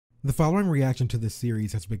The following reaction to this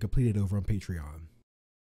series has been completed over on Patreon.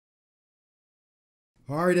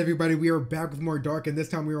 Alright everybody, we are back with more Dark, and this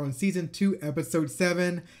time we are on Season 2, Episode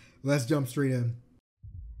 7. Let's jump straight in.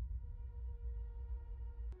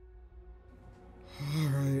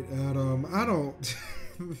 Alright, Adam, I don't...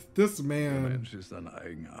 this Der man... Mensch ist ein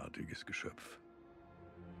eigenartiges Geschöpf.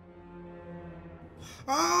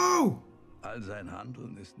 Oh! All sein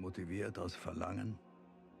Handeln ist motiviert aus Verlangen.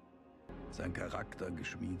 Sein Charakter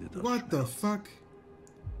geschmiedet aus What the Schmerz. fuck?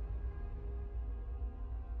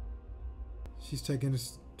 She's taking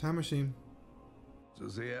his time machine. So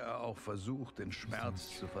sehr er auch versucht, den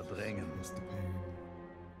Schmerz zu verdrängen,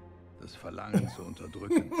 das Verlangen zu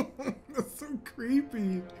unterdrücken. That's so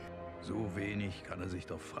creepy. So wenig kann er sich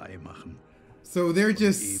doch frei machen. So they're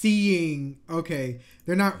just seeing, okay,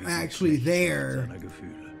 they're not actually there. Seiner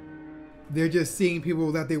Gefühle. They're just seeing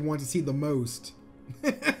people that they want to see the most.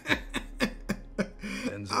 Denn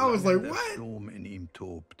I was solange like, der what? Sturm in ihm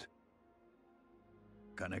tobt,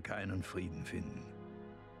 kann er keinen Frieden finden.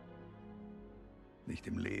 Nicht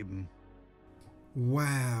im Leben,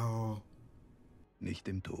 Wow. nicht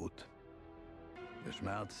im Tod. Der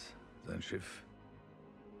Schmerz, sein Schiff,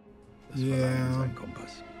 das Yeah. Verlangen, sein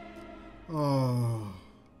Kompass. Oh.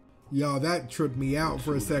 Yo, that tripped me out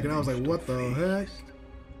for a second. I was like, what the heck?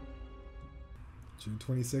 June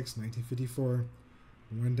 26, 1954.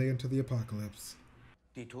 One day into the apocalypse.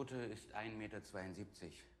 Die Tote ist 1,72 Meter,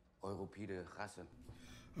 europäische Rasse.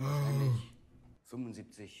 Oh. Wahrscheinlich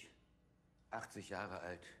 75, 80 Jahre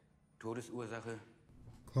alt. Todesursache,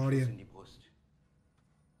 Claudia. Schuss in die Brust.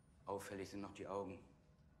 Auffällig sind noch die Augen.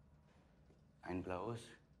 Ein blaues,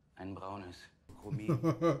 ein braunes. Chromin.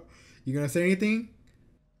 You gonna say anything?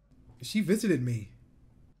 She visited me.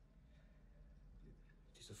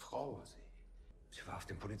 Diese Frau, sie war auf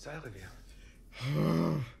dem Polizeirevier.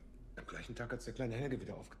 Am gleichen Tag, als der kleine Helge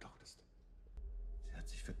wieder aufgetaucht ist. Sie hat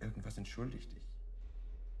sich für irgendwas entschuldigt.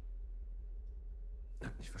 Ich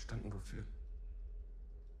hab nicht verstanden, wofür.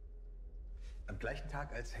 Am gleichen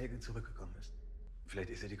Tag, als Helge zurückgekommen ist. Vielleicht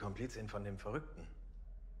ist sie die Komplizin von dem Verrückten.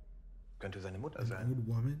 Könnte seine Mutter An sein. old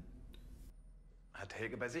woman? Hat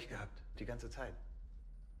Helge bei sich gehabt, die ganze Zeit.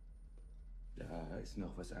 Da ist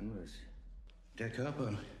noch was anderes. Der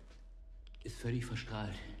Körper ist völlig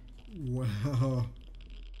verstrahlt. Wow.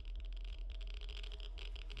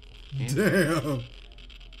 Damn.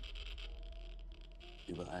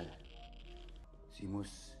 Überall. Sie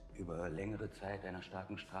muss über längere Zeit einer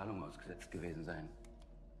starken Strahlung ausgesetzt gewesen sein.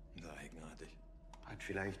 Na, eigenartig. Hat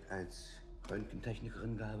vielleicht als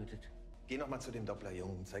Röntgentechnikerin gearbeitet. Geh noch mal zu dem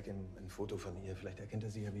Dopplerjungen, zeig ihm ein Foto von ihr. Vielleicht erkennt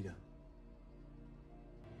er sie ja wieder.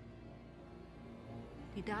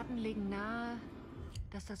 Die Daten legen nahe,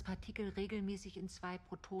 dass das Partikel regelmäßig in 2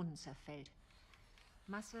 Protonen zerfällt.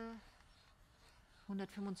 Masse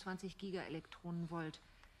 125 Gigaelektronenvolt.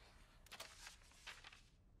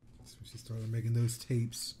 So she started making those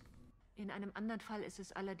tapes. In einem anderen Fall ist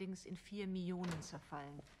es allerdings in 4 Millionen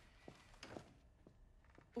zerfallen.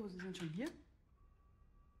 Oh, Sie sind schon hier?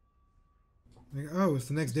 Like, oh, it's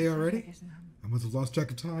the next day already? Vergessen haben. I must have lost track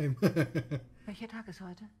of time. Welcher Tag ist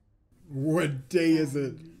heute? What day is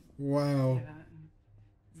it? Wow. Der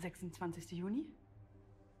 26. Juni?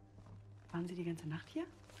 Waren Sie die ganze Nacht hier?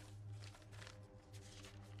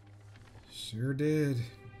 Sure did.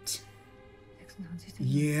 26.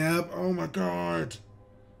 Yep. Oh my God.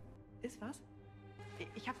 Ist was?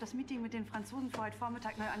 Ich habe das Meeting mit den Franzosen für heute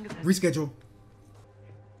Vormittag neu angesetzt. Reschedule.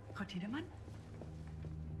 Frau Tiedemann?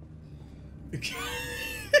 I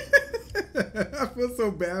feel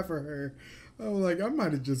so bad for her. I'm like, I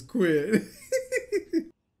might have just quit.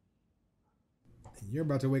 You're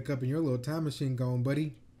about to wake up and your little time machine gone,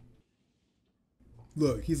 buddy.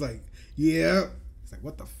 Look, he's like, yeah. He's like,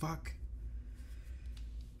 what the fuck?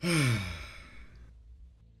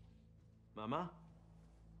 Mama?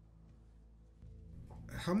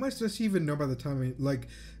 How much does she even know about the timing? Like,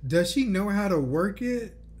 does she know how to work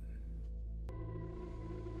it?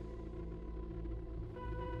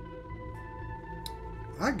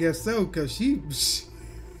 I guess so, because she...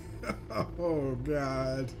 Oh,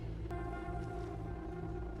 God.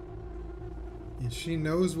 And she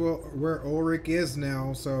knows where Ulrich is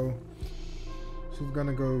now, so she's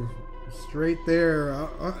gonna go straight there.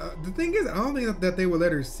 The thing is, I don't think that they would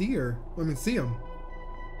let her see her. I mean, see him.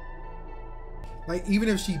 Like, even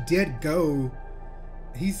if she did go,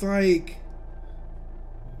 he's like...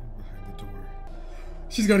 Behind the door.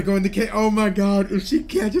 She's gonna go in the cave. Oh my God, if she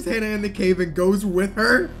catches Hannah in the cave and goes with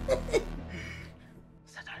her.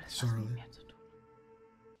 Das hat alles was Charlotte. mit mir zu tun.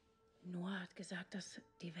 Noah hat gesagt, dass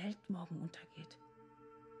die Welt morgen untergeht.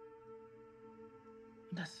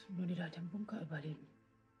 Und dass nur die Leute im Bunker überleben.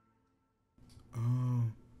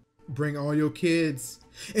 Bring all your kids.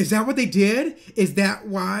 Is that what they did? Is that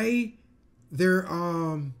why they're,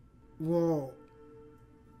 well,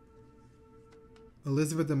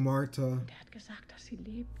 Elizabeth and Martha. Der hat gesagt, dass sie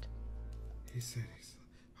lebt. He said,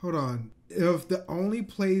 hold on. If the only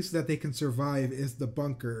place that they can survive is the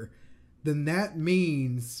bunker, then that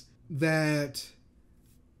means that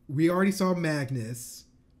we already saw Magnus.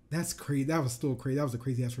 That's crazy. That was still crazy. That was a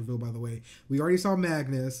crazy ass reveal, by the way. We already saw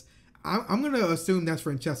Magnus. I'm going to assume that's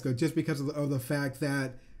Francesca just because of the fact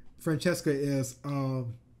that Francesca is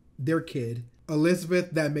their kid.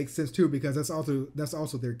 Elizabeth, that makes sense too because that's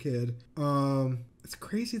also their kid. It's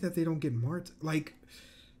crazy that they don't get marked. Like,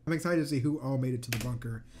 I'm excited to see who all made it to the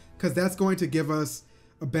bunker because that's going to give us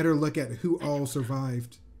a better look at who all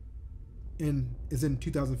survived. Is in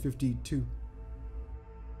 2052.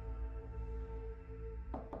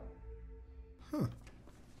 Huh.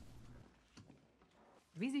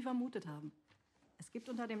 Wie Sie vermutet haben. Es gibt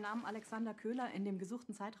unter dem Namen Alexander Köhler in dem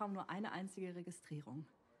gesuchten Zeitraum nur eine einzige Registrierung.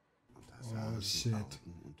 Und da sahen die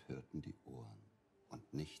Augen und hörten die Ohren.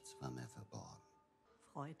 Und nichts war mehr verborgen.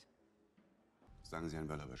 Freud. Sagen Sie Herrn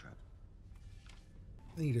Wöller Bescheid.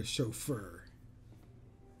 I need a chauffeur.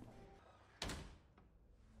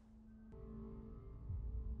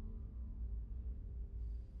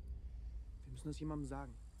 Wir müssen das jemandem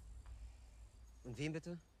sagen. Und wem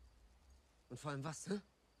bitte? Und vor allem was, hä?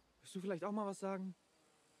 Willst du vielleicht auch mal was sagen?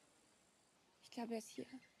 Ich glaube, er ist hier.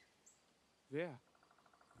 Wer?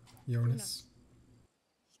 Jonas.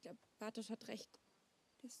 Ich glaube, Bartosz hat recht.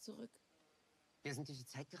 Der ist zurück. Wir sind durch die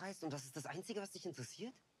Zeit gereist und das ist das Einzige, was dich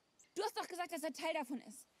interessiert? Du hast doch gesagt, dass er Teil davon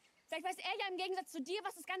ist. Vielleicht weiß er ja im Gegensatz zu dir,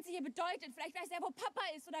 was das Ganze hier bedeutet. Vielleicht weiß er, wo Papa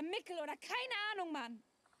ist oder Mikkel oder keine Ahnung, Mann.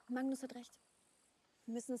 Magnus hat recht.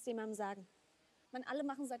 Wir müssen es jemandem sagen. Man, alle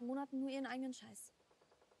machen seit Monaten nur ihren eigenen Scheiß.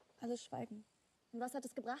 Alle schweigen. Und was hat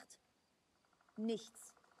es gebracht?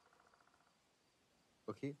 Nichts.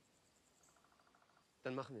 Okay.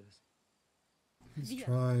 Dann machen wir das. He's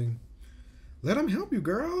trying. Let him help you,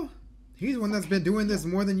 girl. He's the one that's been doing this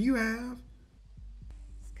more than you have.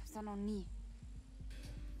 Das gab's doch noch nie.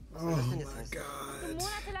 Oh my Du God.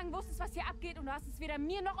 monatelang wusstest, was hier abgeht und du hast es weder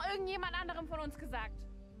mir noch irgendjemand anderem von uns gesagt.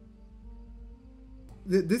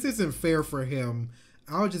 This isn't fair for him.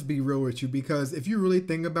 I'll just be real with you because if you really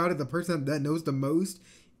think about it, the person that knows the most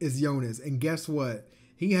is Jonas. And guess what?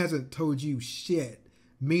 He hasn't told you shit.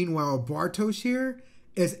 Meanwhile, Bartosz here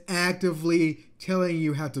is actively telling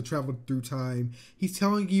you how to travel through time. He's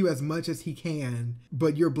telling you as much as he can,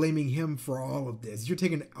 but you're blaming him for all of this. You're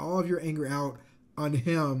taking all of your anger out on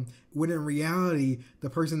him, when in reality, the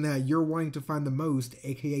person that you're wanting to find the most,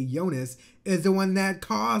 aka Jonas, is the one that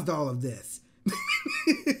caused all of this.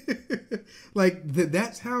 Like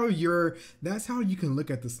that's how you can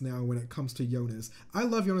look at this now when it comes to Jonas. I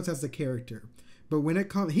love Jonas as a character, but when it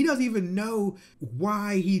comes, he doesn't even know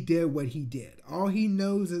why he did what he did. All he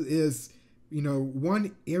knows is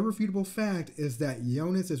one irrefutable fact is that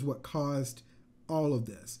Jonas is what caused all of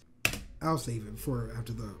this. I'll save it for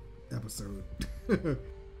after the episode.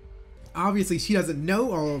 Obviously, she doesn't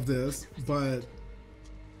know all of this, but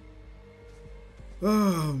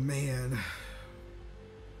oh man.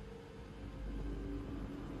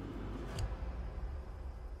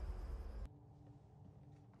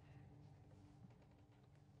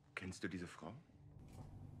 Kennst du diese Frau?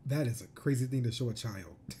 That is a crazy thing to show a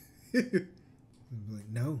child. Like,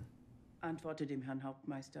 no. Antworte dem Herrn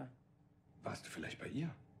Hauptmeister. Warst du vielleicht bei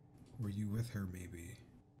ihr? Were you with her, maybe?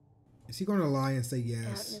 Is he going to lie and say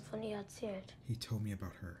yes? Mir von ihr erzählt. He told me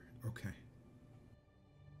about her. Okay.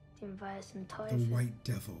 Dem weißen The Teufel. White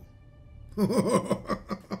Devil.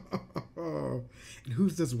 And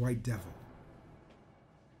who's this White Devil?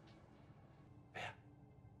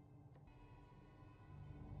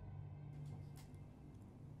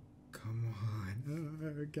 Come on.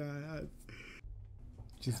 Oh, God.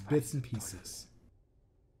 Just bits and pieces.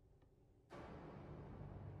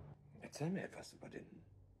 Erzähl mir etwas über den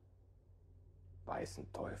weißen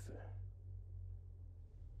Teufel.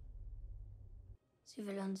 Sie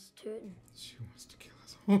will uns töten. She wants to kill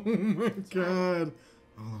us. Oh my God.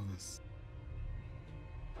 All of us.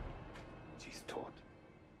 Sie ist tot.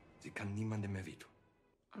 Sie kann niemandem mehr wehtun.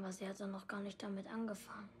 Aber sie hat doch noch gar nicht damit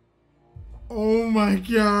angefangen. Oh my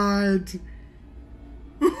God.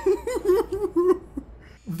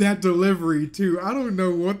 That delivery too. I don't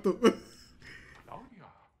know what the...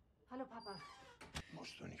 Hallo, Papa.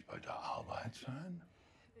 Musst du nicht bei der Arbeit sein?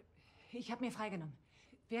 Ich habe mir freigenommen.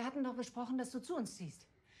 Wir hatten doch besprochen, dass du zu uns ziehst.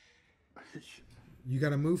 You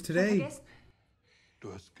gotta move today. Vergessen?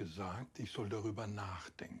 Du hast gesagt, ich soll darüber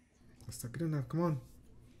nachdenken. That's not good enough. Come on.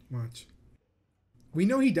 Watch. We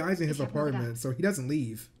know he dies in his apartment, so he doesn't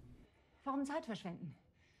leave. Warum Zeit verschwenden?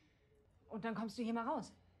 Und dann kommst du hier mal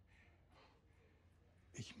raus.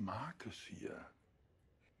 Ich mag es hier.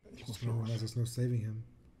 Ich muss No, los. there's no saving him.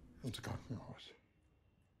 Ins Krankenhaus.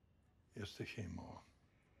 Erste Chemo.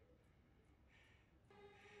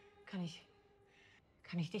 Kann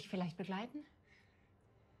ich dich vielleicht begleiten?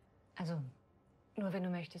 Also, nur wenn du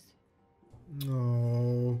möchtest.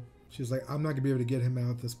 No. She's like, I'm not gonna be able to get him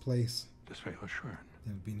out of this place. Das wäre schön.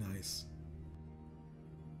 That'd be nice.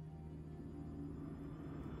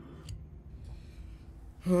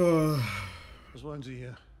 Was wollen Sie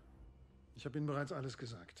hier? Ich habe Ihnen bereits alles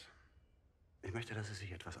gesagt. Ich möchte, dass Sie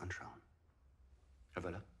sich etwas anschauen. Herr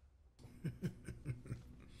Wöller?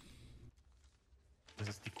 Das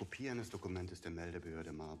ist die Kopie eines Dokumentes der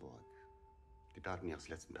Meldebehörde Marburg. Die Daten Ihres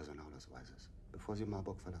letzten Personalausweises, bevor Sie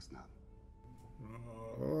Marburg verlassen haben.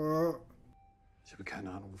 Ich habe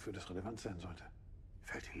keine Ahnung, wofür das relevant sein sollte.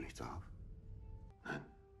 Fällt Ihnen nichts auf? Nein.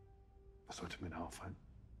 Was sollte mir da auffallen?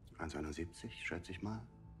 1,71, schätze ich mal.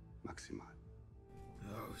 Maximal.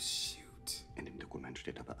 Oh, shoot. In dem Dokument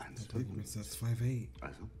steht aber 1. That's 5'8".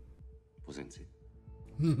 Also, wo sind Sie?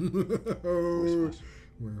 Oh,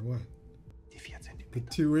 where what? Die 4 Zentimeter. The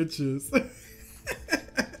 2 inches.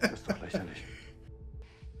 Das ist doch lächerlich.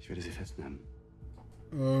 Ich werde Sie festnehmen.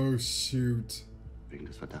 Oh, shoot. Wegen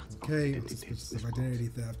des Verdachts auf Okay, Identitätsmissbrauchs. identity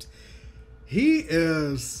theft. He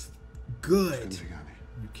is good. Stimmen Sie gar nicht.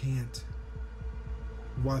 You can't.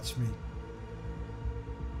 Watch me.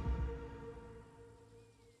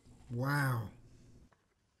 Wow.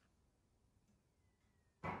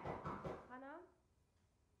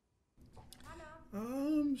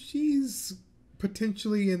 She's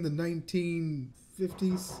potentially in the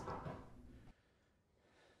 1950s.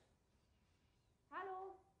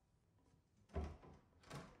 Hallo.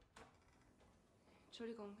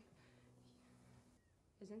 Entschuldigung.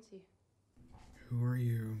 Wer sind Sie? Who are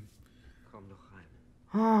you? Komm doch rein.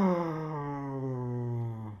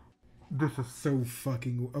 Oh, this is so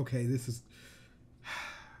fucking okay. This is.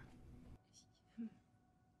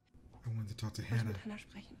 I wanted to talk to Ich muss Hannah. mit Hannah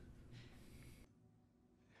sprechen.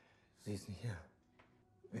 Sie ist nicht hier.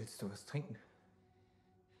 Willst du was trinken?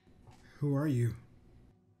 Who are you?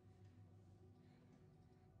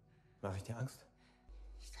 Mache ich dir Angst?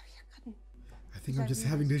 Ich glaube, ich habe gerade I think I'm just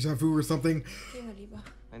having deja vu or something. Gehen wir lieber.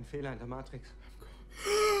 Ein Fehler in der Matrix.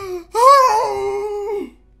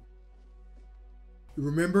 You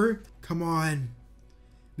remember? Come on.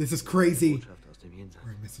 This is crazy. Botschaft aus dem Jenseits.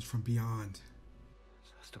 Or a message from beyond.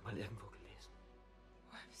 Das hast du mal irgendwo gelesen.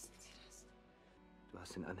 Woher wissen Sie das? Du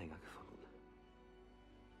hast den Anhänger gefunden.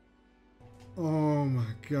 Oh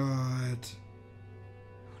my God.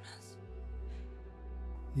 Jonas.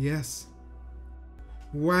 Yes.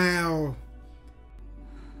 Wow.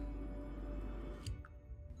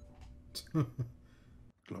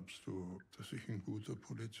 Glaubst du, dass ich ein guter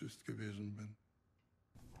Polizist gewesen bin?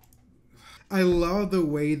 I love the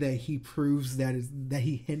way that he proves that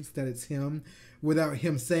he hints that it's him without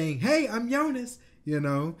him saying, "Hey, I'm Jonas." You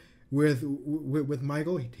know, with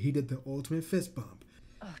Michael, he did the ultimate fist bump.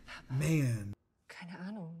 Oh, Papa. Man. Keine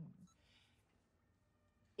Ahnung.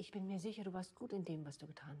 Ich bin mir sicher, du warst gut in dem, was du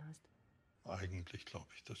getan hast. Eigentlich glaube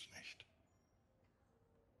ich das nicht.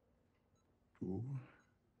 Du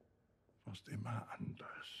warst immer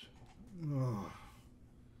anders. Oh.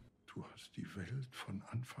 Du hast die Welt von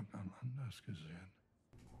Anfang an anders gesehen.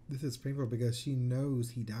 This is painful because she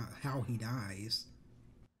knows how he dies.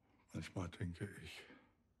 Manchmal denke ich,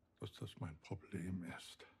 dass das mein Problem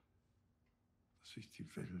ist. Dass ich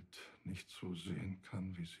die Welt nicht so sehen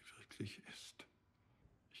kann, wie sie wirklich ist.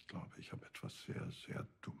 Ich glaube, ich habe etwas sehr, sehr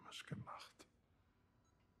Dummes gemacht.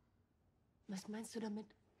 Was meinst du damit?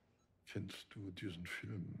 Kennst du diesen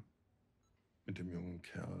Film mit dem jungen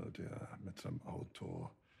Kerl, der mit seinem Auto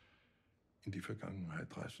in die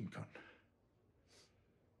Vergangenheit reisen kann?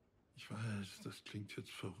 Ich weiß, das klingt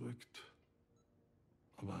jetzt verrückt,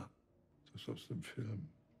 aber das aus dem Film.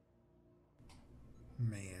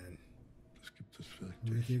 Man. Das gibt es Really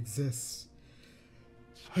wirklich. exists.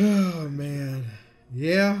 Oh man.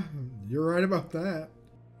 Yeah, you're right about that.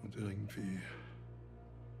 Und irgendwie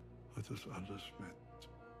hat das alles mit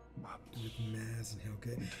With Maz and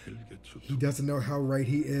Helge. und Helge zu He tun. doesn't know how right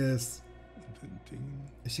he is. Und den Dingen,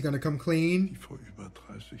 Is she gonna come clean? die vor über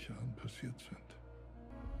 30 Jahren passiert sind.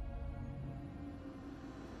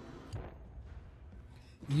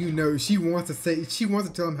 You know, she wants to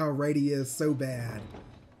tell him how right he is so bad.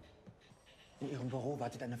 In ihrem Büro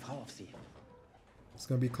wartet eine Frau auf sie. It's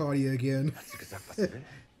gonna be Claudia again. Hat sie gesagt, was sie will?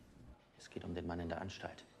 Es geht um den Mann in der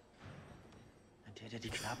Anstalt. Der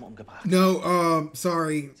die Knaben umgebracht hat. No,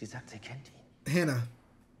 sorry. Sie sagt, sie kennt ihn. Hannah.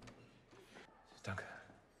 Danke.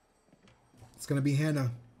 It's gonna be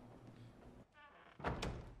Hannah. Guten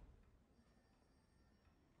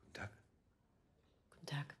Tag. Guten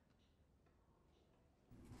Tag.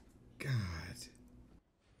 God.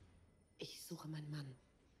 Ich suche meinen Mann.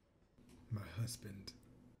 My husband.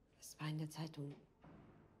 Es war in der Zeitung.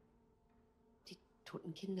 Die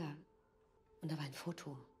toten Kinder. Und da war ein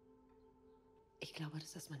Foto. Ich glaube,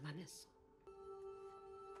 dass das mein Mann ist.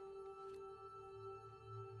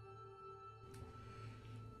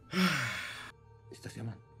 Ist das Ihr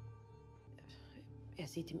Mann? Er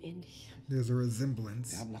sieht ihm ähnlich. There's a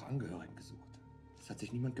resemblance. Wir haben nach Angehörigen gesucht. Es hat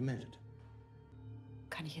sich niemand gemeldet.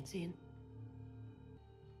 Kann ich ihn sehen?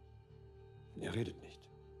 Er redet nicht.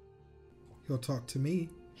 He'll talk to me.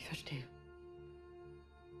 Ich verstehe.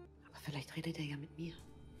 Aber vielleicht redet er ja mit mir.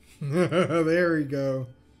 There we go.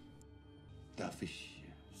 Darf ich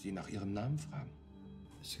Sie nach Ihrem Namen fragen?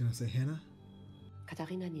 Is she gonna say Hannah?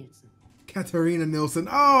 Katharina Nielsen. Katharina Nielsen.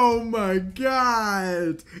 Oh my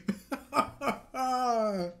god!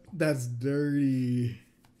 That's dirty.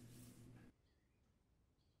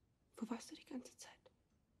 Wo warst du die ganze Zeit?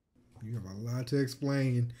 You have a lot to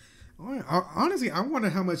explain. Honestly, I wonder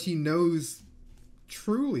how much he knows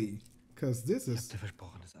truly. Because this is... Ich hab dir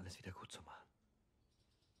versprochen, das alles wieder gut zu machen.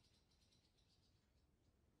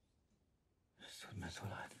 Es tut mir so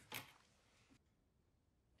leid.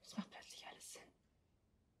 Es macht plötzlich alles Sinn.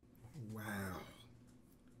 Wow.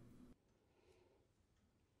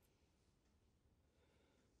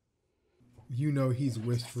 You know he's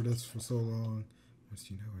wished for this for so long. Once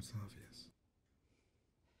you know it's obvious.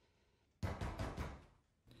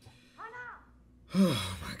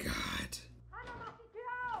 Oh my god.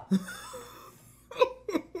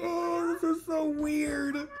 Oh, this is so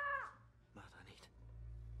weird.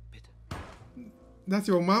 That's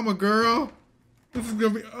your mama, girl. This is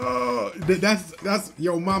gonna be, oh, that's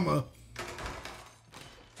your mama.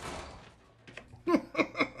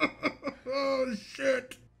 Oh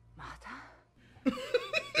shit.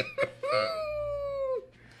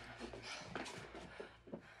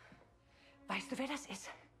 Weißt du, wer das ist?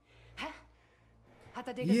 Hä? Hat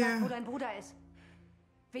er dir gesagt, wo dein Bruder ist?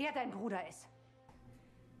 Wer dein Bruder ist?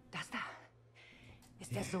 Das da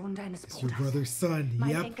ist der Sohn deines It's your Bruders. brother's son. Mein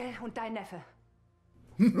Yep. Enkel und dein Neffe.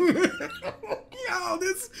 Yo,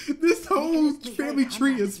 this whole family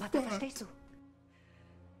tree is Martha, fucked. verstehst du?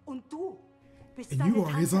 Und du bist And seine you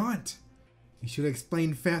are his Tante. aunt. You should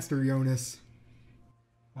explain faster, Jonas.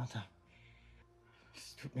 Martha,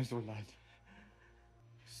 es tut mir so leid.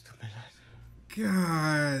 Es tut mir leid.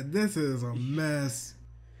 God, this is a mess.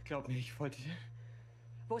 Glaub mir, ich wollte...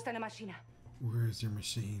 Wo ist deine Maschine? Where is your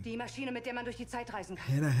machine? Die Maschine, mit der man durch die Zeit reisen kann.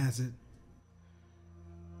 Hannah has it.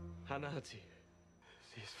 Hannah hat sie.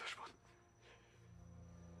 Sie ist verschwunden.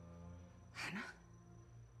 Hannah?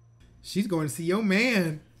 She's going to see your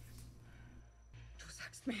man. Du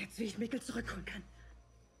sagst mir jetzt, wie ich Mikkel zurückholen kann.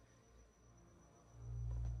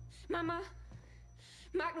 Mama,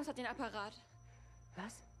 Magnus hat den Apparat.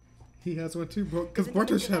 Was? He has one too, because Isn't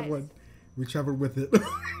Bartosz it have nice? one. We traveled with it.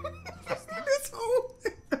 This whole,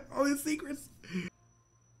 all his secrets.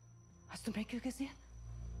 Hast du Mikkel gesehen?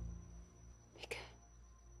 Mikkel.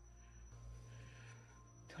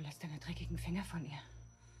 Du lässt deine dreckigen Finger von ihr.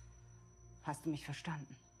 Hast du mich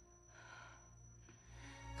verstanden?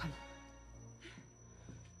 Komm.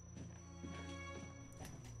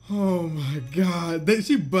 Oh my god.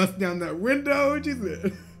 She bust down that window. She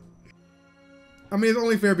said. I mean, it's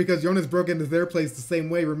only fair because Jonas broke into their place the same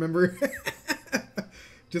way, remember?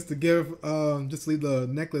 Just to give, just leave the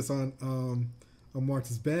necklace on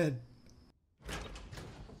Mark's bed.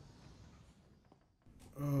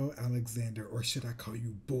 Oh, Alexander, or should I call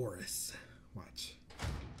you Boris? Watch.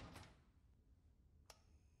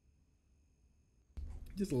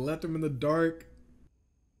 Just left him in the dark.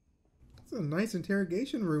 It's a nice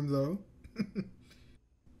interrogation room, though.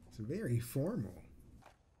 It's very formal.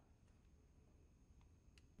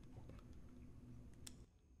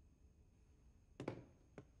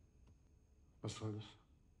 Was soll das?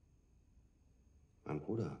 Mein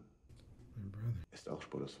Bruder My brother ist auch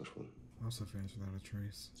spurlos verschwunden. also vanished without a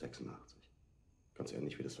trace. 86. Ganz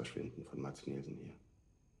ähnlich wie das Verschwinden von Mats Nielsen hier.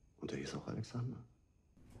 Und er hieß auch Alexander.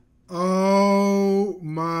 Oh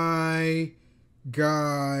my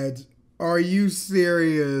god. Are you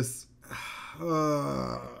serious?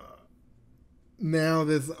 Now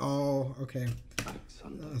this all... Okay.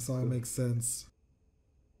 This all makes sense.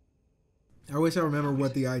 I wish I remember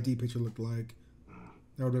what the ID picture looked like.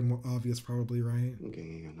 That would have been more obvious probably, right? Ein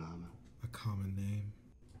gängiger Name. A common name.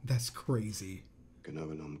 That's crazy. Genau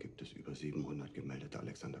genommen gibt es über 700 gemeldete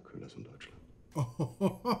Alexander Köhlers in Deutschland.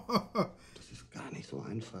 Das ist gar nicht so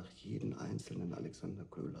einfach, jeden einzelnen Alexander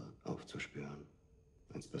Köhler aufzuspüren.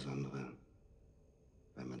 Insbesondere,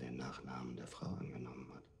 wenn man den Nachnamen der Frau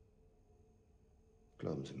angenommen hat.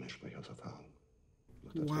 Glauben Sie mir, ich spreche aus Erfahrung.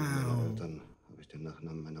 Nach der Trennung meiner Eltern habe ich den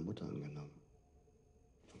Nachnamen meiner Mutter angenommen.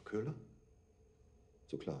 Von Köhler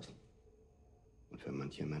zu Clausen. Und für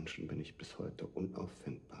manche Menschen bin ich bis heute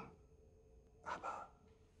unauffindbar. Aber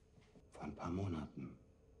vor ein paar Monaten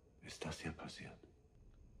ist das hier passiert.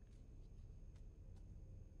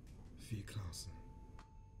 Wie Clausen.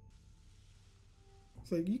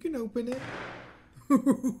 It's like, you can open it.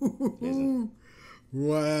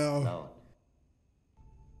 Wow.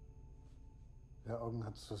 Wer Augen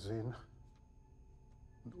hat zu sehen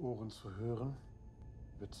und Ohren zu hören,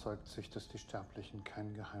 bezeugt sich, dass die Sterblichen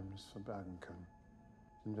kein Geheimnis verbergen können.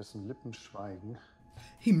 In wessen Lippen schweigen,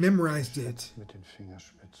 he memorized it mit den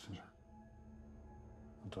Fingerspitzen.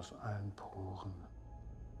 Und aus allen Poren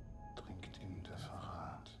dringt ihm der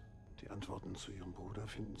Verrat. Die Antworten zu ihrem Bruder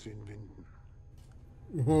finden sie in Winden.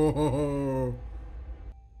 Oh.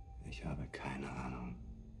 Ich habe keine Ahnung,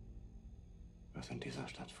 was in dieser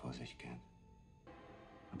Stadt vor sich geht.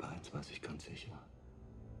 Aber eins weiß ich ganz sicher.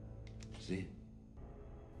 Sie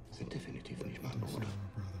sind definitiv nicht mein Bruder.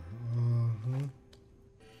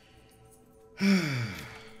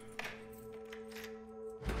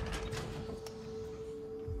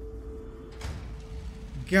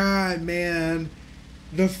 God, man.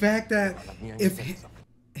 The fact that if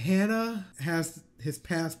Hannah has his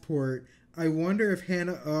passport, I wonder if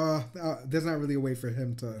Hannah, there's not really a way for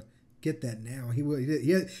him to get that now. He will,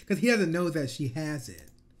 because he doesn't know that she has it.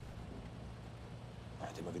 Er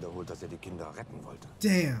hat immer wiederholt, dass er die Kinder retten wollte.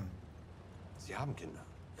 Damn. Sie haben Kinder,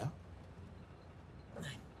 ja?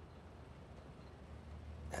 Nein.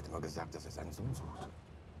 Er hat immer gesagt, dass er seinen Sohn sucht.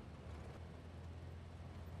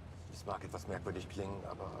 Es mag etwas merkwürdig klingen,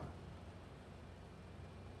 aber...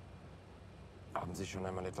 Haben Sie schon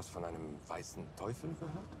einmal etwas von einem weißen Teufel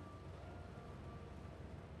gehört?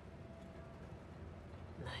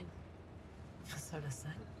 Nein. Was soll das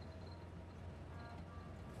sein?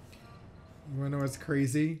 You wanna know what's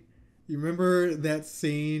crazy? You remember that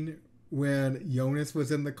scene when Jonas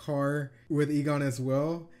was in the car with Egon as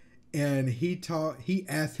well? And he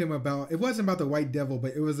asked him about, it wasn't about the white devil,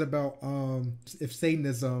 but it was about if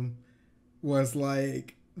Satanism was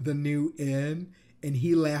like the new in, and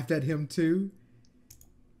he laughed at him too.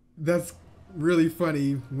 That's really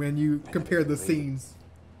funny when you compare the scenes.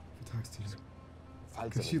 He talks to you.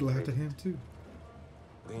 Because she laughed at him too.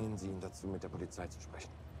 Bringen Sie ihn dazu, mit der Polizei zu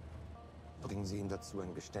sprechen. Bringen Sie ihn dazu,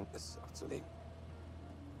 ein Geständnis abzulegen.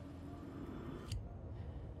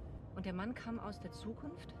 Und der Mann kam aus der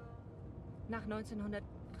Zukunft? Nach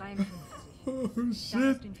 1953. Oh, Da hast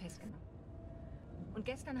shit. du ihn festgenommen. Und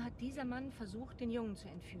gestern hat dieser Mann versucht, den Jungen zu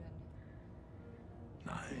entführen.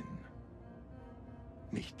 Nein.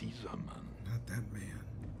 Nicht dieser Mann. Not that man.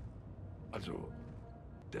 Also,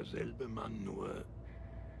 derselbe Mann, nur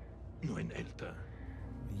in älter.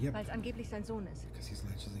 Yep. Weil es angeblich sein Sohn ist. Because he's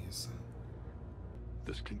actually his son.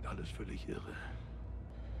 Das klingt alles völlig irre.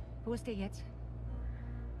 Wo ist der jetzt?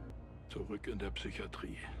 Zurück in der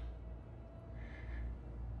Psychiatrie.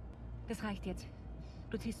 Das reicht jetzt.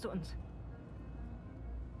 Du ziehst zu uns.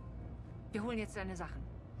 Wir holen jetzt deine Sachen.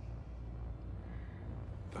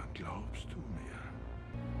 Dann glaubst du mir.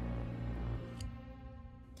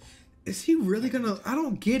 Is he really gonna? I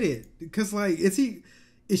don't get it. Because like, is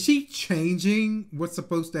she changing what's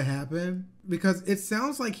supposed to happen? Because it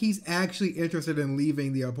sounds like he's actually interested in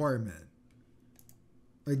leaving the apartment.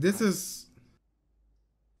 Like this is.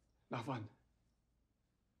 Nach wann?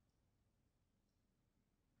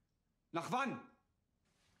 Nach wann?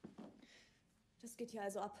 Das geht hier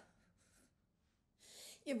also ab.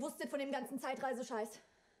 Ihr wusstet von dem ganzen Zeitreisescheiß.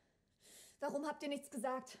 Warum habt ihr nichts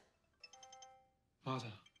gesagt?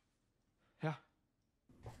 Warte. Ja.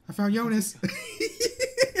 I found Jonas.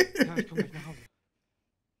 Ja, ich komm gleich nach Hause.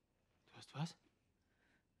 Du hast was?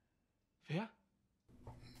 Wer?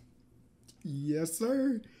 Yes,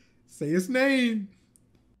 sir. Say his name.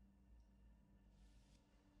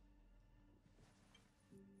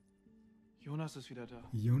 Jonas ist wieder da.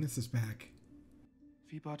 Jonas is back.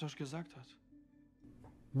 Wie Bartosz gesagt hat.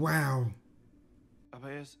 Wow. Aber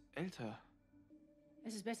er ist älter.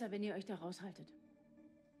 Es ist besser, wenn ihr euch da raushaltet.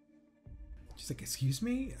 She's like, excuse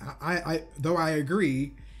me? Though I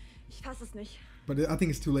agree. Ich fass es nicht. But I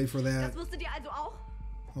think it's too late for that. Das wusstet ihr also auch?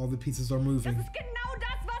 All the pieces are moving. Das ist genau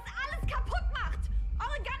das, was alles kaputt macht.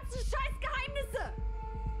 Eure ganzen scheiß Geheimnisse.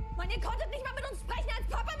 Mann, ihr konntet nicht mal mit uns sprechen, als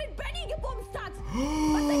Papa mit Benny gebumst hat.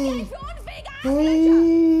 Was seid ihr eigentlich für unfähige Arschlöcher?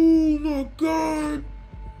 Oh my God.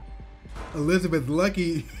 Elizabeth's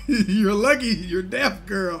lucky. You're lucky you're deaf,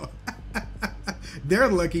 girl. They're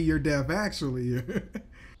lucky you're deaf, actually.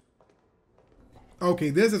 Okay,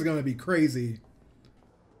 this is going to be crazy.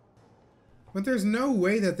 But there's no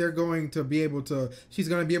way that they're going to be able to... She's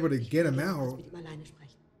going to be able to get him out. Ich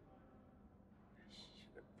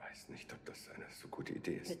weiß nicht, ob das eine so gute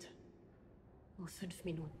Idee ist. Bitte. Nur 5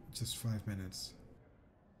 Minuten. Just 5 minutes.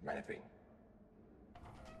 Meinetwegen.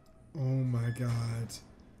 Oh my God.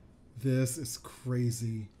 This is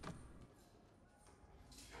crazy.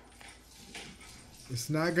 It's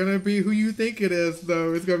not gonna be who you think it is,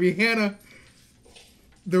 though. It's gonna be Hannah.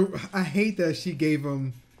 I hate that she gave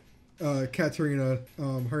him Katarina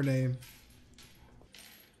her name.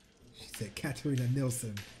 She said Katarina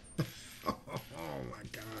Nilsson. Oh my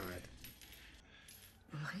God.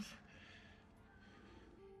 Ulrich?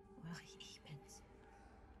 Ulrich, ich bin's.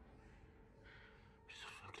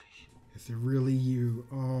 Is it really you?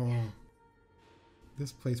 Oh.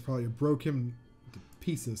 This place probably broke him to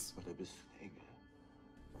pieces. Oder bist du ein Engel?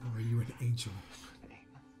 Or are you an angel?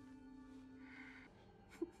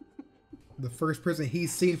 The first person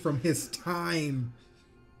he's seen from his time.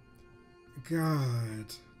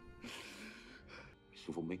 God. Weißt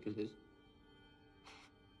du, wo Mikkel ist?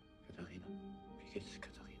 Katharina? Wie geht's,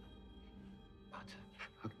 Katharina? Warte,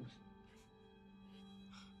 Magnus.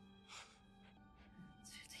 Es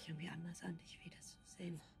fühlt sich irgendwie anders an, dich wieder zu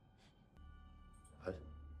sehen. Was?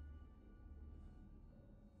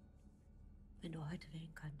 Wenn du heute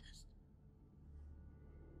wählen könntest.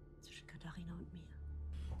 Zwischen Katharina und mir.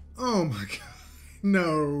 Oh my God.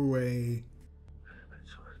 No way.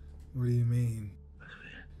 What do you mean?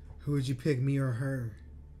 Who would you pick, me or her?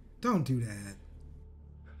 Don't do that.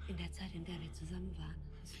 In der Zeit, in der wir zusammen waren,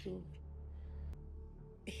 hast du...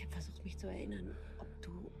 Ich habe versucht, mich zu erinnern, ob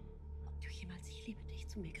du jemals "Ich liebe dich"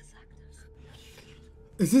 zu mir gesagt hast.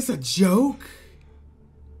 Is this a joke?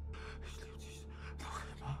 Ich liebe dich noch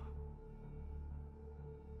immer.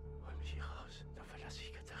 Hol mich hier raus, dann verlasse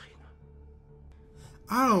ich Katharina.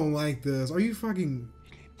 I don't like this. Are you fucking...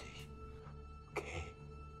 Ich liebe dich. Okay.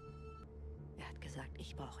 Er hat gesagt,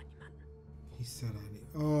 ich brauche niemanden. He said I need...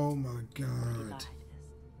 Oh my Die God. Wahrheit ist,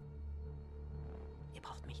 ihr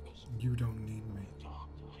braucht mich nicht. You don't need me. Doch,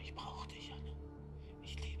 ich brauche dich, Anne.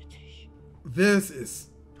 Ich liebe dich. This is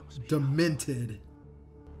demented.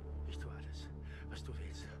 Ich tue alles, was du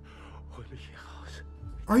willst. Hol mich hier raus.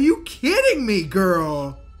 Are you kidding me,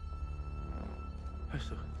 girl?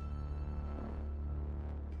 Weißt du,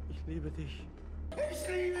 ich liebe dich. Ich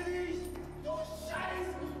liebe dich, du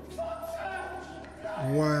scheiß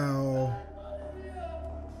Fotze! Wow.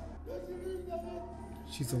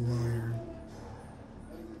 She's a liar.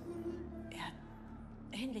 Er hat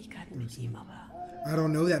Ähnlichkeiten mit ihm, aber I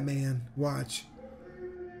don't know that man. Watch.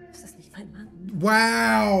 es ist nicht mein Mann.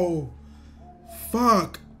 Wow.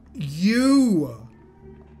 Fuck you.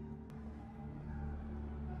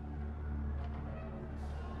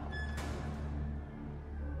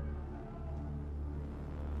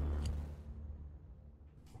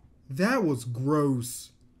 That was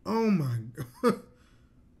gross. Oh my God.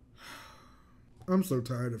 I'm so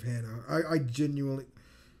tired of Hannah. I genuinely...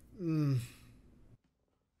 Mama?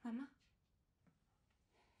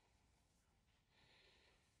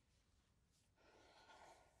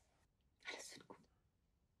 Alles wird gut.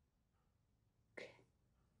 Okay.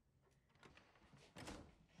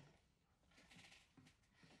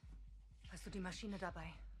 Hast du die Maschine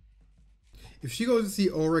dabei? If she goes to see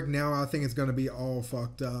Ulrich now, I think it's going to be all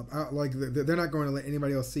fucked up. Like, they're not going to let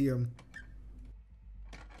anybody else see him.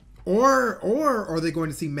 Or are they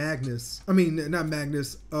going to see Magnus? I mean, not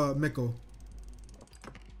Magnus, Mikkel.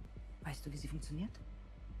 Weißt du, wie sie funktioniert?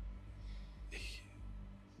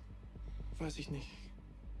 Weiß ich nicht.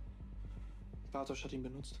 Bartosz hat ihn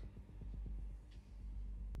benutzt.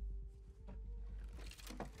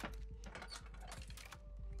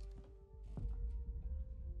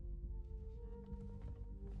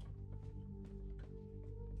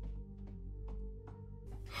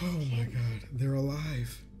 Oh my God, they're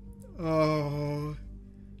alive. Oh.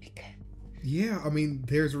 Yeah, I mean,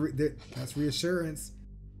 that's reassurance.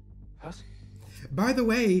 Was? By the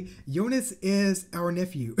way, Jonas is our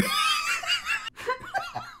nephew.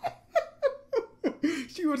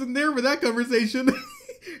 She wasn't there for that conversation.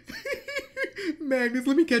 Magnus,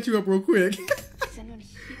 let me catch you up real quick. Ist ja nur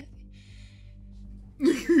nicht hier.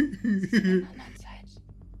 Ist in einer anderen Zeit.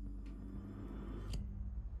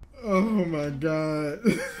 Oh my God.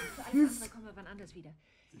 Für alles andere kommen wir wann anders wieder.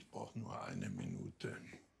 Ich brauche nur eine Minute.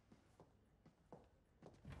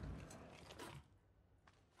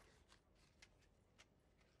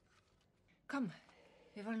 Komm,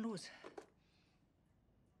 wir wollen los.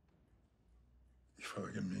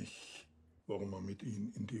 frage mich, warum er mit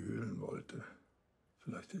ihnen in die Höhlen wollte.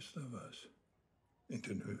 Vielleicht ist da was in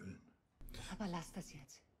den Höhlen. Aber lass das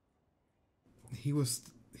jetzt.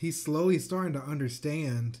 He's slowly starting to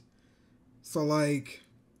understand. So like.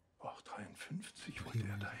 Auch 53 wollte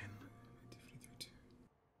er dahin.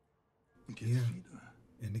 Und jetzt Yeah. wieder.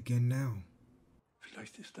 And again now.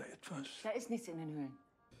 Vielleicht ist da etwas. Da ist nichts in den Höhlen.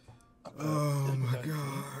 Aber Oh my irgendeinen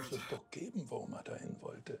Grund muss God. es doch geben, warum er dahin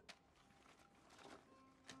wollte.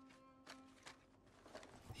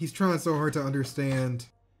 He's trying so hard to understand.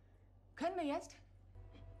 Können wir jetzt?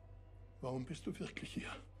 Warum bist du wirklich hier?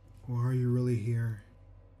 Why are you really here?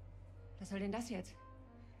 Was soll denn das jetzt?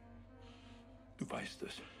 Du weißt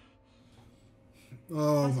es.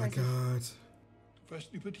 Oh Was my weiß ich? God. Du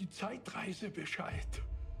weißt über die Zeitreise Bescheid.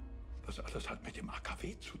 Das alles hat mit dem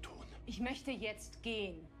AKW zu tun. Ich möchte jetzt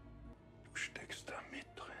gehen. Du steckst da mit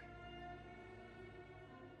drin.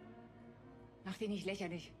 Mach dich nicht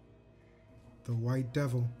lächerlich. The White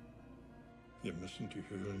Devil. Wir müssen die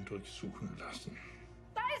Höhlen durchsuchen lassen.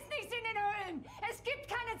 Da ist nichts in den Höhlen. Es gibt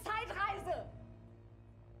keine Zeitreise.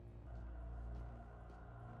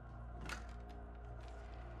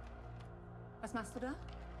 Was machst du da?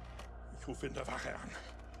 Ich rufe in der Wache an.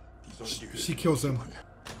 Die sollen die Höhlen She kills him. durchsuchen.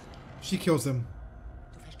 She kills him.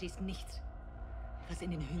 Du verstehst nichts. Was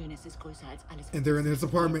in den Höhlen ist, ist größer als alles. was And they're in wir his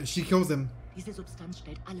wissen. apartment. She kills him. Diese Substanz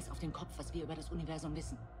stellt alles auf den Kopf, was wir über das Universum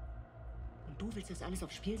wissen. Und du willst das alles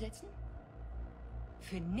aufs Spiel setzen?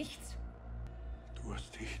 Für nichts? Du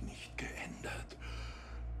hast dich nicht geändert.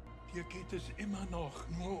 Dir geht es immer noch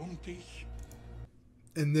nur um dich.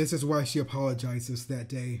 And this is why she apologizes that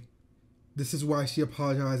day. This is why she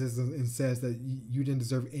apologizes and says that you didn't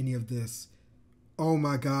deserve any of this. Oh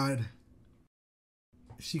my God.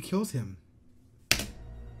 She kills him.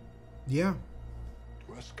 Yeah.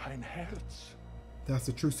 Du hast kein Herz. That's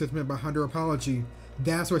the true sentiment behind her apology.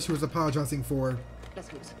 That's what she was apologizing for.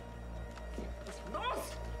 Lass los. Lass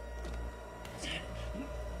los!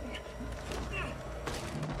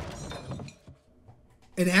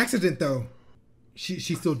 An accident though. She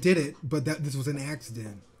still did it, but this was an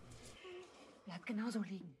accident. Bleib genauso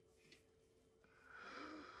liegen.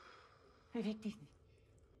 Beweg dich nicht.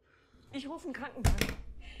 Ich rufe einen Krankenwagen.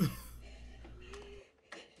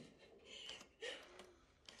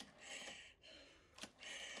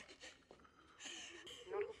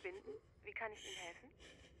 Notruf Binden? Wie kann ich Ihnen helfen?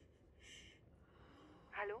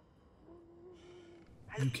 Hallo?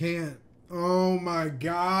 You can't. Oh my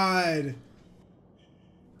God.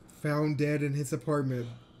 Found dead in his apartment.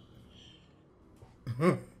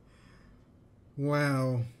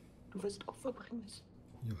 Wow. Du wirst Opfer bringen müssen.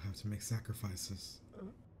 You'll have to make sacrifices.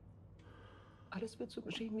 Alles wird so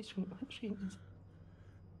geschehen, wie es schon immer geschehen ist.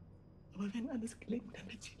 Aber wenn alles gelingt, dann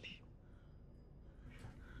wird sie leben.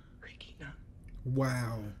 Regina.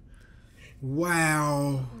 Wow.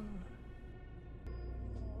 Wow.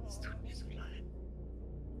 Es tut mir so leid.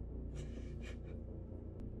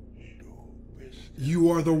 You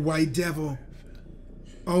are the White Devil.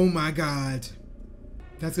 Oh my God.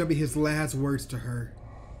 That's gonna be his last words to her.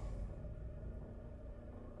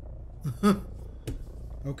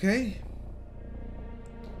 Okay.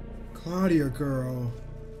 Claudia, girl.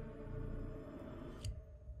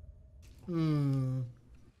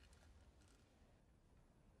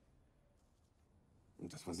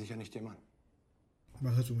 Das war sicher nicht Ihr Mann. My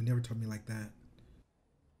husband would never tell me like that.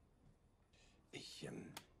 Ich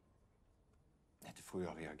hätte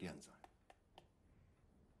früher reagieren sollen.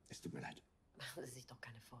 Es tut mir leid. Machen Sie sich doch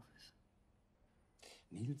keine Vorwürfe.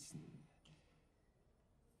 Nielsen.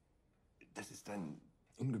 Das ist ein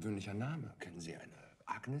ungewöhnlicher Name. Kennen Sie eine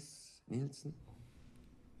Agnes Nielsen?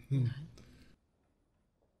 Nein.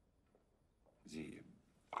 Sie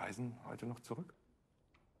reisen heute noch zurück?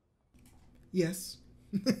 Yes.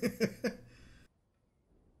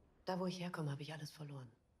 Da, wo ich herkomme, habe ich alles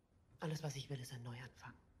verloren. Alles, was ich will, ist ein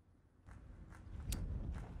Neuanfang.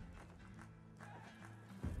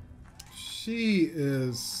 She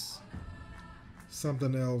is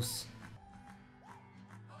something else.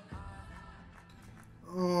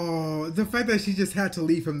 Oh, the fact that she just had to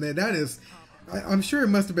leave him there, that is, I'm sure it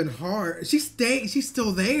must have been hard. She's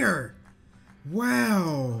still there.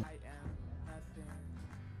 Wow.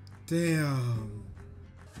 Damn.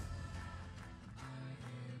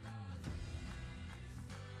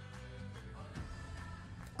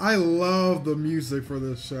 I love the music for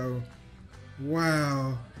this show.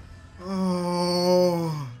 Wow.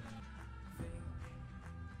 Oh.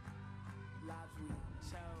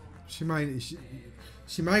 She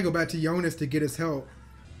might go back to Jonas to get his help.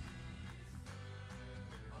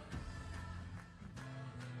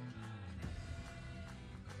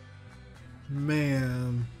 Man.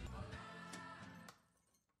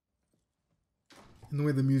 And the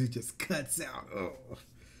way the music just cuts out. Oh.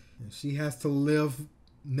 And she has to live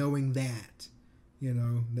knowing that, you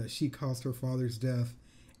know, that she caused her father's death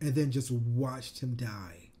and then just watched him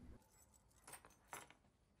die.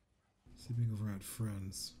 Sleeping over at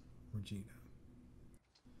friends, Regina.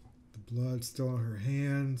 The blood still on her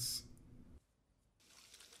hands.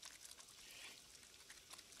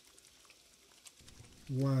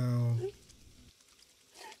 Wow.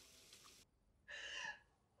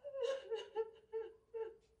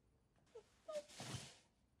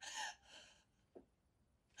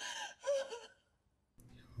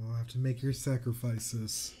 You'll have to make your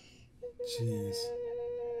sacrifices. Jeez.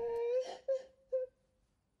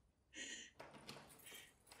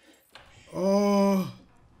 Oh.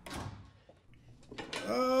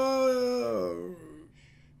 Oh.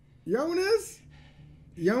 Jonas?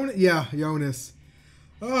 Jonas? Yeah, Jonas.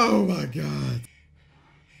 Oh my God.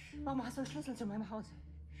 Warum hast du einen Schlüssel zu meinem Haus?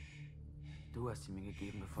 Du hast sie mir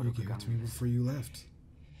gegeben, bevor You du gave it to me gegangen bist. before you left.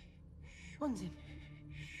 Unsinn.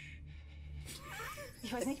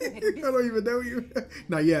 Ich weiß nicht mehr, wer du I bist. don't even know you.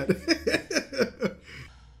 Not yet.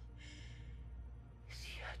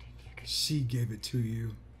 She gave it to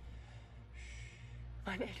you.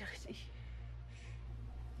 Mein älteres Ich.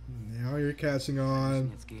 Now you're catching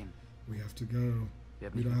on. We have to go.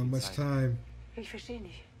 We don't have much time. Ich verstehe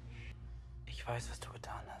nicht. Ich weiß, was du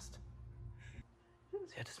getan hast.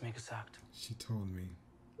 Sie hat es mir gesagt. She told me.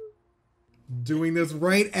 Doing this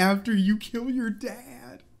right after you kill your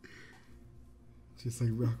dad. Just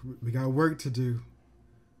like, we got work to do.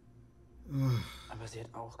 Ugh. Aber sie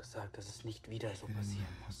hat auch gesagt, dass es nicht wieder so passieren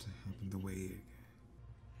muss. The way.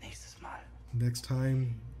 Nächstes Mal. Next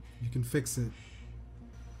time, you can fix it.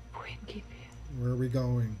 Wohin gehen wir? Where are we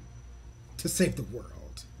going? To save the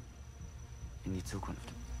world. In die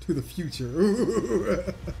Zukunft. To the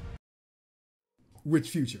future.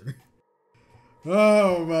 Which future?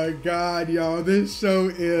 Oh my God, y'all. This show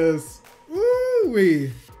is...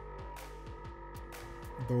 Woo-wee.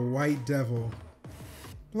 The White Devil.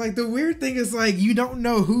 Like, the weird thing is, like, you don't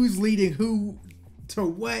know who's leading who to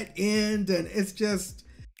what end, and it's just...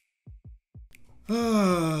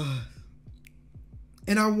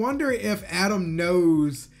 And I wonder if Adam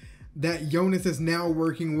knows that Jonas is now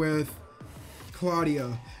working with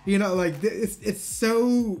Claudia. You know, like, it's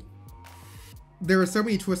so... There are so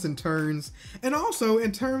many twists and turns. And also,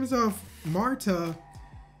 in terms of Marta,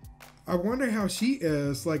 I wonder how she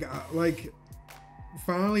is. Like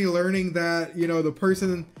finally learning that, you know, the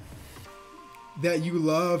person that you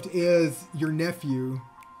loved is your nephew.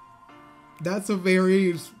 That's a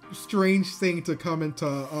very strange thing to come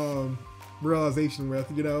into realization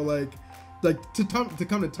with, you know, like to come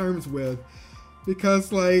to terms with.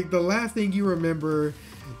 Because, like, the last thing you remember,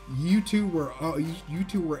 you two were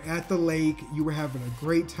at the lake. You were having a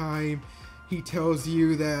great time. He tells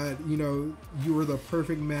you that, you know, you were the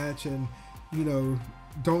perfect match, and, you know,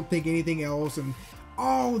 don't think anything else, and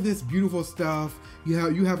all this beautiful stuff.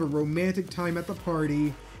 You have a romantic time at the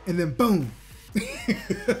party, and then boom,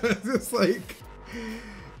 it's like,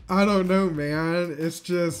 I don't know, man. It's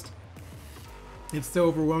so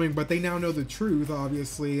overwhelming. But they now know the truth,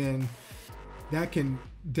 obviously, and that can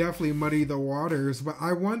definitely muddy the waters. But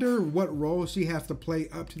I wonder what role she has to play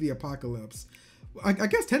up to the apocalypse. I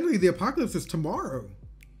guess technically the apocalypse is tomorrow,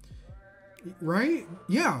 right?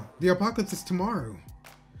 Yeah, the apocalypse is tomorrow.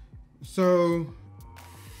 So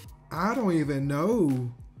I don't even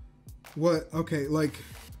know what. Okay, like,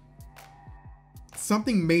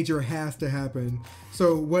 something major has to happen.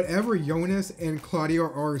 So whatever Jonas and Claudia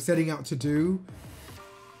are setting out to do,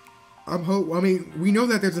 I mean, we know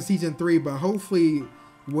that there's a season 3, but hopefully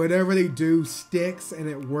whatever they do sticks and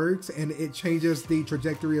it works and it changes the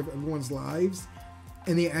trajectory of everyone's lives,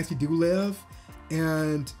 and they actually do live,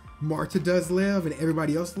 and Marta does live, and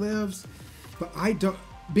everybody else lives. But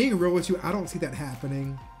being real with you, I don't see that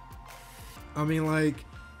happening. I mean, like,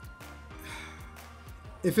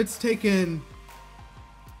 if it's taken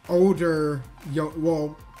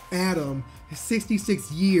Adam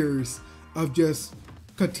 66 years of just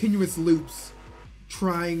continuous loops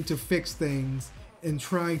trying to fix things and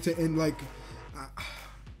trying to,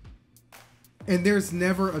 and there's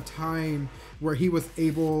never a time where he was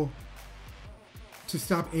able to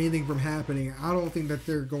stop anything from happening. I don't think that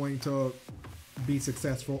they're going to be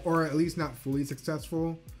successful, or at least not fully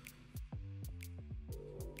successful.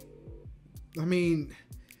 I mean,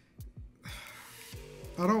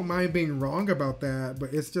 I don't mind being wrong about that,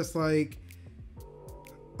 but it's just like,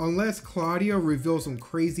 unless Claudia reveals some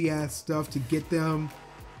crazy ass stuff to get them,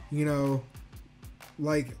 you know,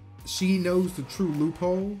 like, she knows the true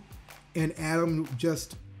loophole, and Adam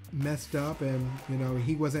just messed up, and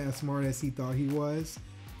he wasn't as smart as he thought he was.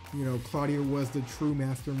 Claudia was the true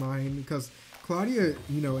mastermind, because Claudia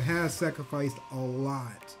has sacrificed a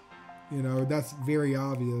lot. That's very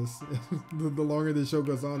obvious. The longer the show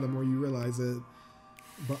goes on, the more you realize it.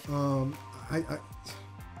 But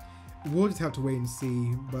we'll just have to wait and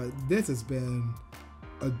see. But this has been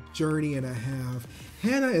a journey and a half.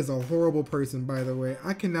 Hannah is a horrible person, by the way.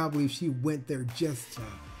 I cannot believe she went there just to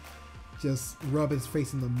rub his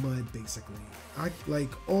face in the mud, basically. I like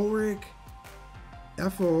Ulrich.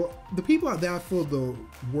 The people that I feel the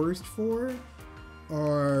worst for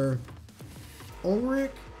are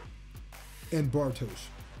Ulrich and Bartosz.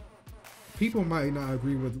 People might not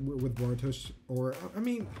agree with Bartosz, or I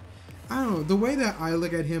mean, I don't know. The way that I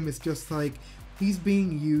look at him is just like he's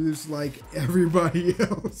being used like everybody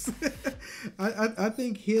else. I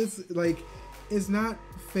think his is not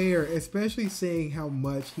fair, especially seeing how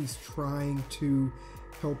much he's trying to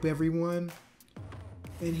help everyone,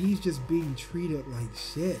 and he's just being treated like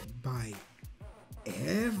shit by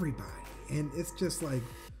everybody, and it's just like,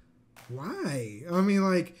 why? I mean,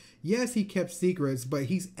 like, yes, he kept secrets, but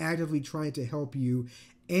he's actively trying to help you,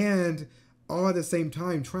 and all at the same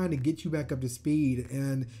time trying to get you back up to speed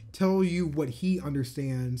and tell you what he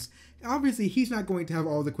understands. Obviously, he's not going to have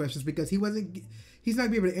all the questions because he's not going to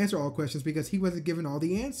be able to answer all questions because he wasn't given all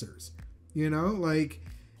the answers. Like,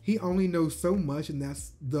 he only knows so much, and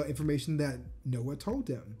that's the information that Noah told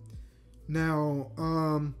him. Now,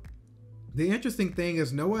 the interesting thing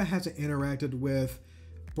is Noah hasn't interacted with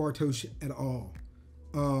Bartosz at all,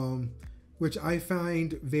 which I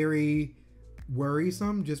find very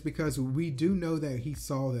worrisome, just because we do know that he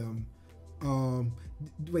saw them.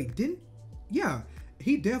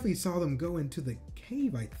 He definitely saw them go into the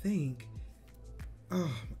cave, I think.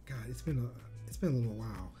 Oh my god, it's been a little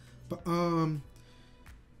while, but I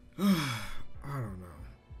don't know.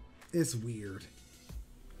 It's weird.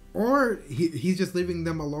 Or he's just leaving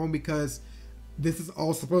them alone because this is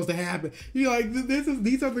all supposed to happen.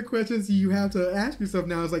 These are the questions you have to ask yourself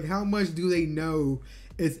now. It's like, how much do they know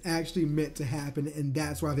is actually meant to happen, and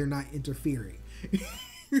that's why they're not interfering.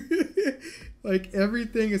 Like,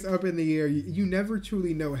 everything is up in the air. You never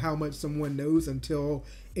truly know how much someone knows until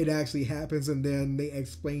it actually happens, and then they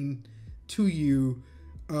explain to you,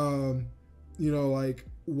 like,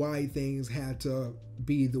 why things had to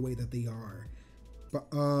be the way that they are. But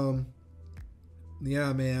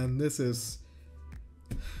yeah, man, this is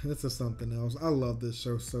something else. I love this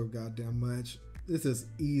show so goddamn much. This is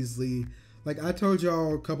easily, like I told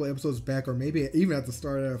y'all a couple episodes back, or maybe even at the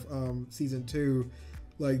start of season 2,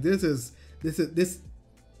 like this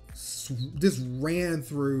ran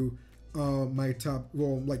through my top,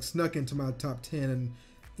 like snuck into my top 10, and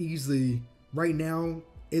easily right now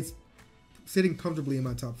it's sitting comfortably in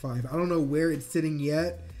my top 5. I don't know where it's sitting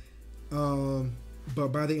yet, but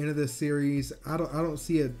by the end of this series, I don't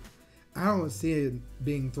see it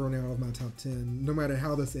being thrown out of my top 10, no matter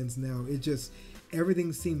how this ends now. It just,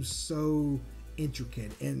 everything seems so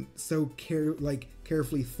intricate and so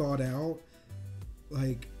carefully thought out.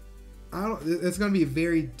 Like, it's going to be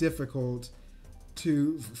very difficult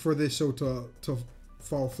for this show to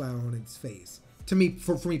fall flat on its face. To me,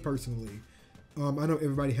 for me personally. I know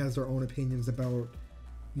everybody has their own opinions about,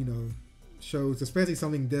 shows, especially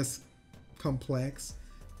something this complex,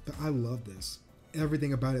 but I love this.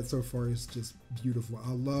 Everything about it so far is just beautiful.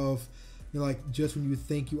 I love, like, just when you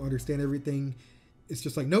think you understand everything, it's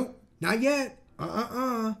just like, nope, not yet.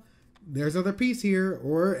 There's another piece here.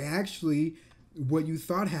 Or actually, what you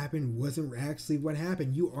thought happened wasn't actually what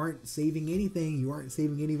happened. You aren't saving anything. You aren't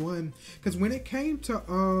saving anyone. Because when it came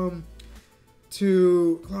to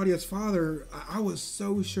Claudia's father, I was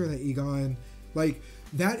so sure that Egon, like,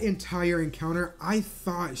 that entire encounter, I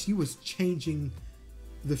thought she was changing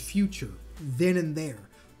the future then and there,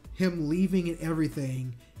 him leaving and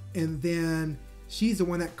everything, and then she's the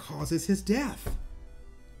one that causes his death.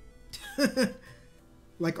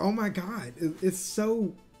 Like, oh my god, it's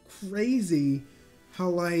so crazy how,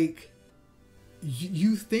 like,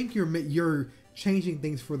 you think you're changing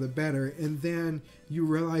things for the better, and then you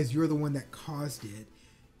realize you're the one that caused it.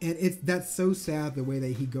 And that's so sad, the way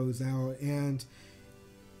that he goes out, and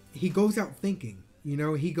he goes out thinking,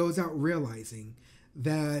 he goes out realizing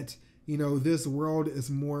that, this world is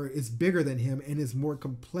bigger than him and is more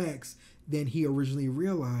complex than he originally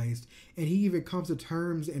realized. And he even comes to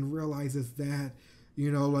terms and realizes that,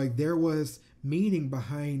 like, there was meaning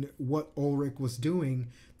behind what Ulrich was doing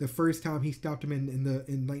the first time he stopped him in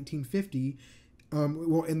 1950, in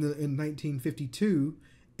 1952,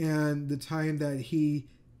 and the time that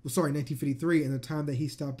 1953, and the time that he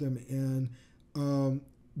stopped him in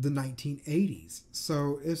the 1980s.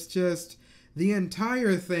 So it's just, the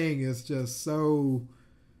entire thing is just so,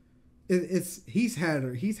 he's had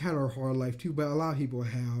a hard life too, but a lot of people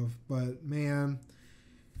have. But man,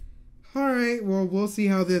 all right, well, we'll see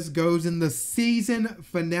how this goes in the season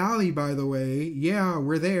finale, by the way. Yeah,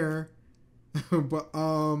 we're there. But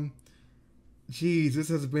geez, this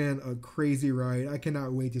has been a crazy ride. I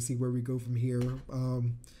cannot wait to see where we go from here.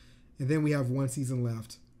 And then we have one season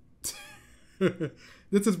left.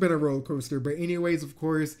 This has been a roller coaster. But anyways, of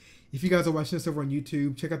course, if you guys are watching this over on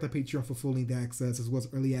YouTube, check out the Patreon for full-length access as well as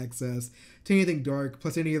early access to anything dark,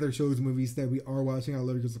 plus any other shows, movies that we are watching. I'd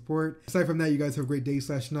love your support. Aside from that, you guys have a great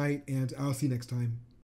day/night, and I'll see you next time.